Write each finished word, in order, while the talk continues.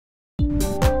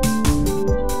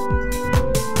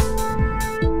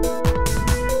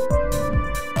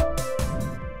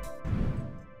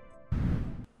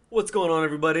What's going on,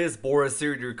 everybody? It's Boris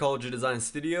here at your College of Design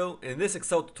Studio. In this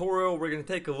Excel tutorial, we're going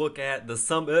to take a look at the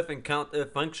SUMIF and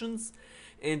Countif functions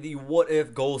and the what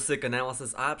if Goalseek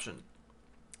analysis option.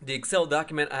 The Excel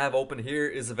document I have open here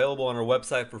is available on our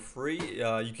website for free.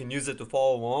 You can use it to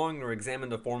follow along or examine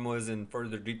the formulas in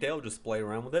further detail. Just play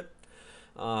around with it.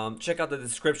 Check out the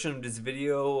description of this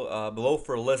video below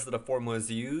for a list of the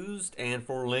formulas used and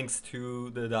for links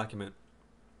to the document.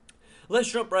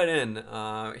 Let's jump right in.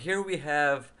 Here we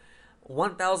have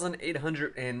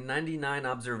 1,899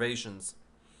 observations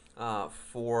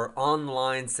for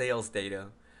online sales data.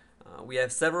 We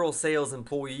have several sales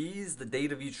employees, the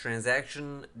date of each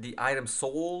transaction, the item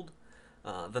sold,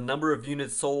 the number of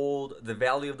units sold, the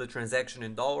value of the transaction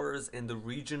in dollars, and the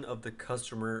region of the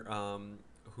customer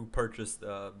who purchased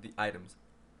the items.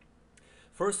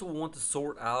 First, we'll want to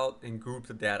sort out and group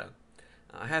the data.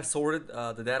 I have sorted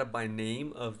the data by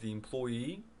name of the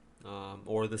employee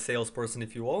or the salesperson,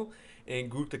 if you will,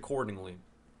 and grouped accordingly.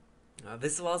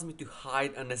 This allows me to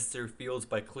hide unnecessary fields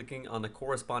by clicking on the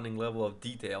corresponding level of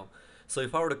detail. So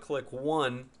if I were to click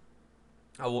 1,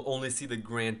 I will only see the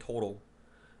grand total.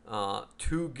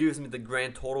 2 gives me the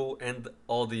grand total and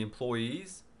all the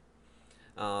employees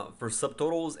for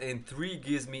subtotals, and 3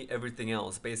 gives me everything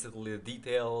else, basically the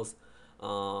details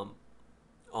on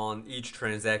each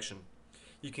transaction.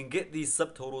 You can get these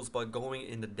subtotals by going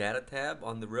in the Data tab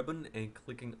on the ribbon and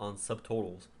clicking on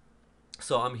Subtotals.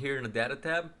 So I'm here in the Data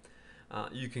tab.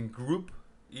 You can group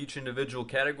each individual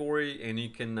category, and you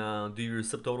can do your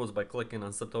subtotals by clicking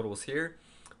on Subtotals here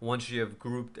once you have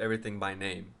grouped everything by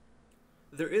name.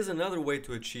 There is another way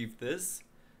to achieve this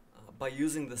by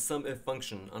using the SUMIF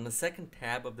function. On the second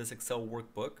tab of this Excel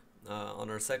workbook,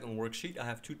 on our second worksheet, I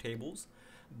have 2 tables,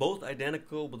 both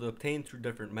identical but obtained through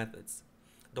different methods.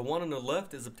 The one on the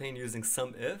left is obtained using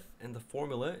SUMIF, and the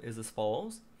formula is as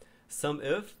follows.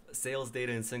 SUMIF, sales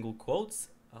data in single quotes,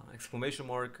 exclamation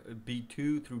mark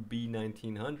B2 through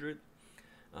B1900,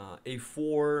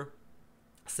 A4,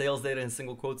 sales data in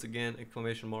single quotes again,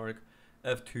 exclamation mark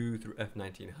F2 through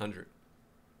F1900.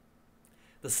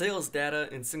 The sales data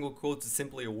in single quotes is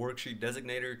simply a worksheet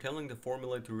designator telling the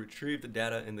formula to retrieve the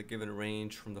data in the given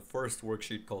range from the first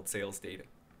worksheet called sales data.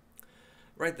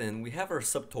 Right then, we have our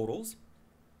subtotals.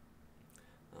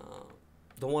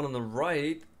 The one on the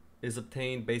right is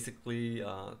obtained basically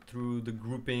through the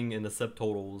grouping and the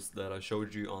subtotals that I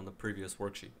showed you on the previous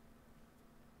worksheet.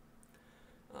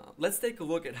 Let's take a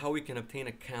look at how we can obtain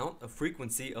a count, a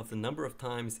frequency of the number of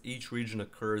times each region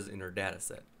occurs in our data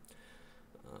set.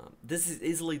 This is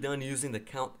easily done using the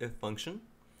Countif function.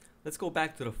 Let's go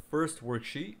back to the first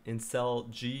worksheet in cell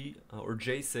G or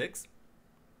J6.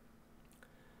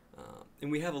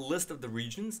 And we have a list of the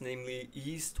regions, namely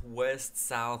East, West,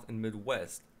 South, and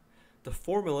Midwest. The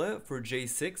formula for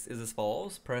J6 is as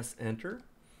follows. Press Enter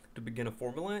to begin a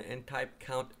formula and type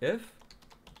Countif,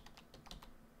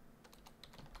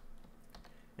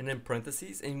 and then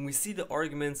parentheses, and we see the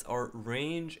arguments are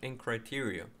range and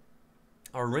criteria.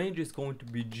 Our range is going to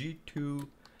be G2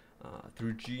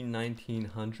 through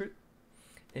G1900,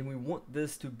 and we want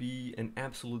this to be an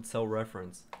absolute cell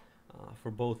reference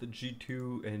for both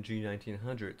G2 and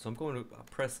G1900. So I'm going to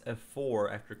press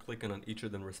F4 after clicking on each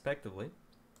of them respectively.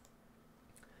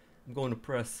 I'm going to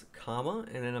press comma,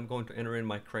 and then I'm going to enter in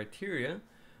my criteria,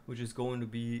 which is going to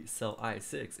be cell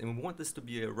I6. And we want this to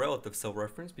be a relative cell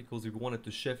reference because we want it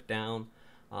to shift down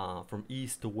from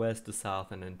east to west to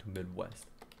south and then to midwest.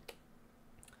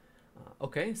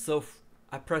 Okay, so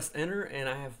I pressed enter and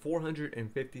I have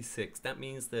 456. That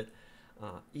means that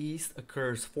East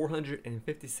occurs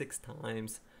 456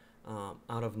 times out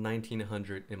of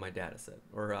 1900 in my data set,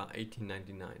 or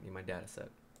 1899 in my data set.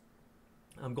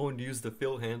 I'm going to use the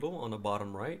fill handle on the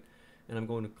bottom right, and I'm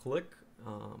going to click,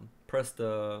 press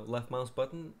the left mouse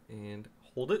button and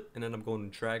hold it, and then I'm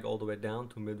going to drag all the way down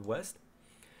to Midwest.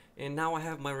 And now I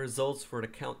have my results for the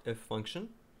Countif function.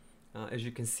 As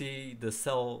you can see, the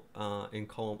cell in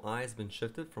column I has been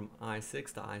shifted from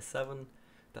I6 to I7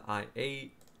 to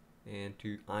I8 and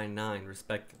to I9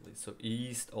 respectively, so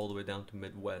East all the way down to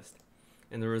Midwest.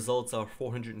 And the results are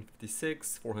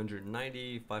 456,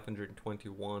 490,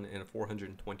 521, and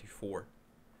 424.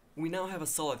 We now have a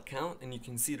solid count, and you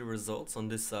can see the results on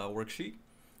this worksheet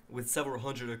with several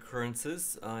hundred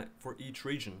occurrences for each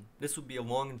region. This would be a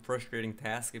long and frustrating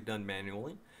task if done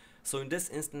manually. So in this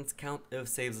instance, Countif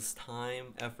saves us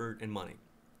time, effort, and money,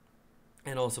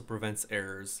 and also prevents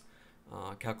errors,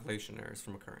 calculation errors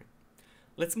from occurring.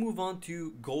 Let's move on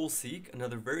to Goalseek,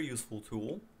 another very useful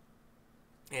tool.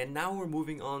 And now we're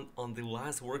moving on the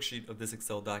last worksheet of this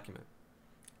Excel document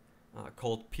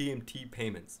called Pmt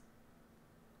Payments.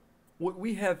 What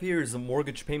we have here is a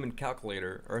mortgage payment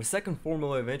calculator. Our second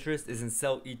formula of interest is in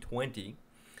cell E20,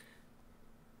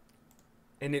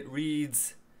 and it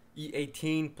reads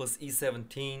E18 plus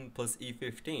E17 plus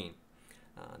E15.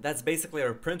 That's basically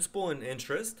our principal and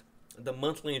interest, the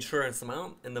monthly insurance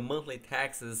amount, and the monthly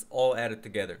taxes all added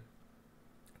together.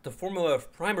 The formula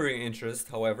of primary interest,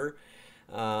 however,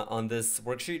 on this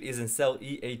worksheet is in cell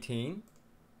E18,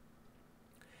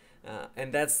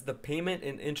 and that's the payment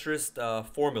and interest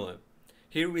formula.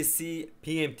 Here we see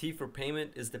PMT for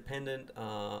payment is dependent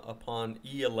upon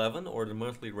E11 or the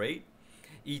monthly rate,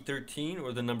 E13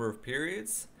 or the number of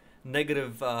periods,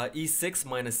 negative E6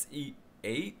 minus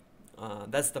E8,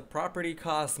 that's the property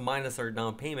cost minus our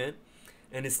down payment,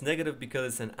 and it's negative because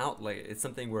it's an outlay. It's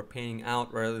something we're paying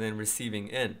out rather than receiving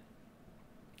in.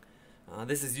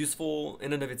 This is useful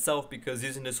in and of itself because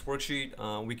using this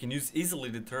worksheet we can easily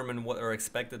determine what our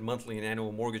expected monthly and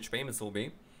annual mortgage payments will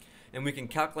be, and we can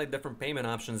calculate different payment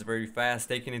options very fast,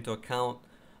 taking into account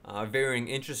varying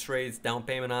interest rates, down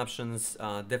payment options,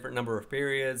 different number of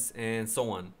periods, and so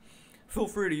on. Feel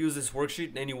free to use this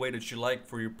worksheet in any way that you like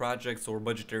for your projects or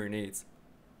budgetary needs.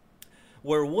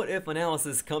 Where what if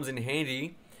analysis comes in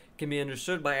handy can be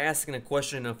understood by asking a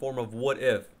question in the form of what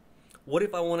if. What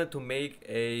if I wanted to make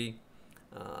a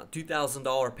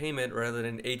 $2,000 payment rather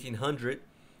than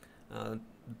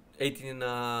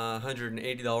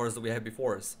 $1,880 that we had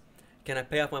before us? Can I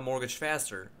pay off my mortgage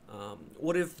faster?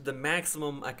 What if the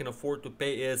maximum I can afford to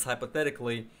pay is,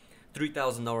 hypothetically,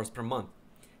 $3,000 per month?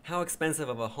 How expensive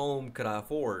of a home could I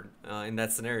afford in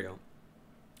that scenario?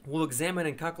 We'll examine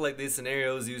and calculate these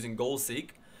scenarios using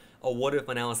Goalseek, a what-if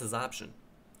analysis option.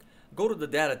 Go to the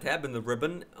Data tab in the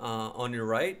ribbon on your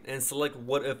right and select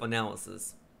What-if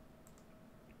Analysis.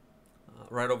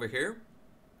 Right over here.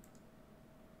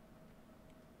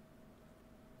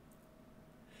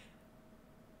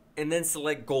 And then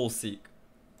select Goalseek.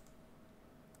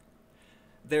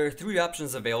 There are three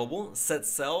options available: set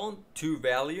cell, to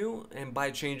value, and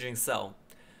by changing cell.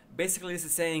 Basically, this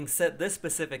is saying set this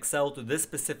specific cell to this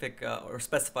specific or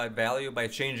specified value by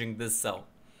changing this cell.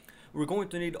 We're going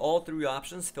to need all three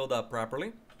options filled out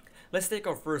properly. Let's take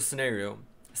our first scenario.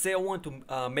 Say I want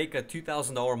to make a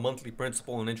 $2,000 monthly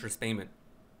principal and interest payment.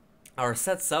 Our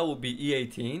set cell will be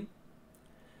E18,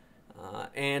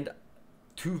 and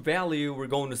to value we're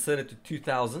going to set it to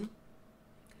 2,000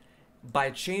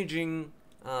 by changing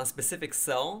specific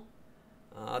cell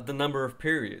the number of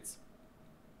periods.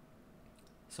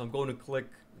 So I'm going to click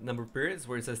number of periods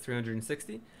where it says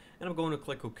 360, and I'm going to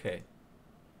click OK.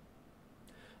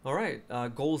 Alright,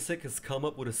 Goalseek has come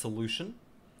up with a solution,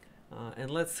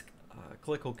 and let's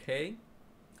click OK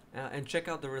and check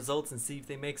out the results and see if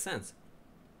they make sense.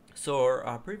 So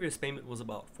our previous payment was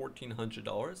about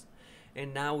 $1,400,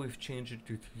 and now we've changed it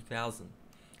to 2,000.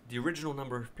 The original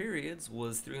number of periods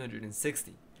was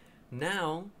 360.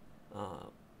 Now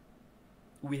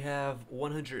we have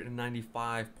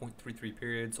 195.33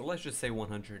 periods, or let's just say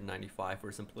 195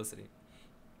 for simplicity.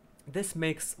 This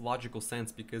makes logical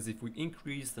sense because if we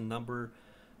increase the number,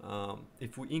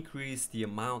 if we increase the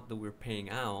amount that we're paying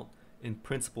out in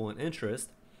principal and interest,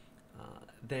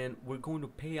 then we're going to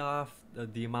pay off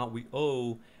the amount we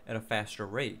owe at a faster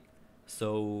rate.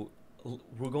 So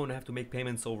we're going to have to make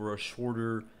payments over a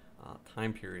shorter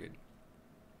time period.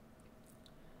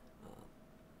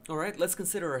 Alright, let's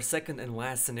consider our second and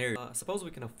last scenario. Suppose we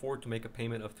can afford to make a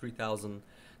payment of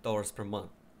 $3,000 per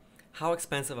month. How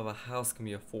expensive of a house can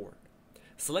we afford?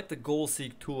 Select the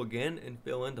Goalseek tool again and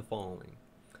fill in the following.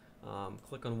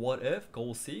 Click on What If,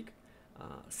 Goalseek,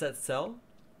 set cell,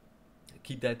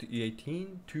 keep that to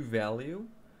E18, to value,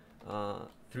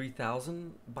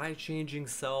 3,000 by changing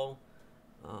cell,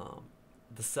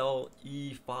 the cell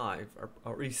E5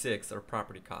 or E6, our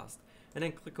property cost, and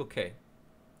then click OK.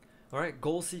 Alright,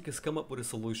 Goalseek has come up with a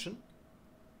solution.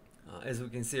 As we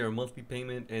can see, our monthly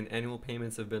payment and annual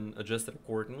payments have been adjusted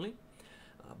accordingly,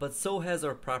 but so has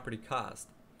our property cost.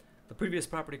 The previous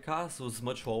property cost was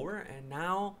much lower, and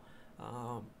now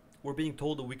we're being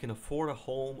told that we can afford a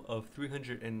home of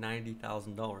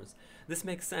 $390,000. This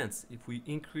makes sense. If we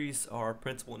increase our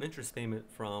principal and interest payment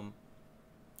from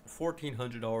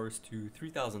 $1,400 to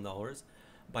 $3,000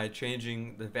 by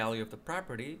changing the value of the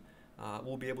property,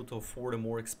 we'll be able to afford a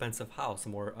more expensive house, a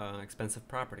more expensive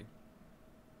property.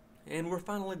 And we're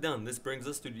finally done. This brings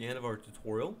us to the end of our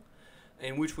tutorial,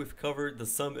 in which we've covered the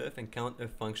SUMIF and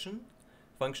Countif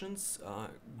functions,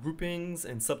 groupings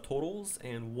and subtotals,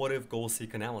 and what if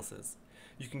Goalseek analysis.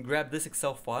 You can grab this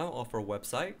Excel file off our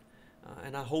website,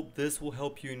 and I hope this will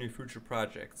help you in your future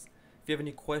projects. If you have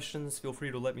any questions, feel free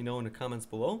to let me know in the comments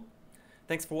below.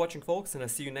 Thanks for watching, folks, and I'll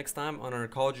see you next time on our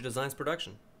Ecology Designs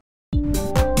production.